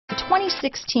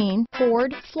2016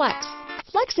 Ford Flex.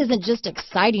 Flex isn't just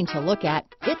exciting to look at,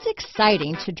 it's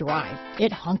exciting to drive.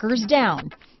 It hunkers down,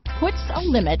 puts a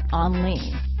limit on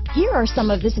lean. Here are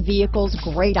some of this vehicle's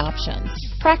great options: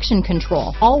 traction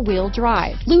control, all-wheel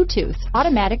drive, Bluetooth,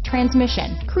 automatic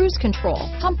transmission, cruise control,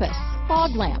 compass,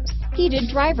 fog lamps, heated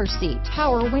driver's seat,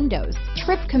 power windows,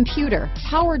 trip computer,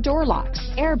 power door locks,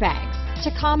 airbags,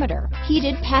 tachometer,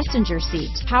 heated passenger seat,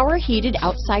 power heated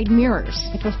outside mirrors.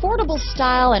 If affordable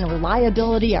style and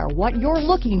reliability are what you're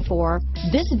looking for,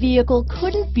 this vehicle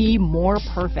couldn't be more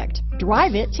perfect.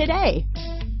 Drive it today.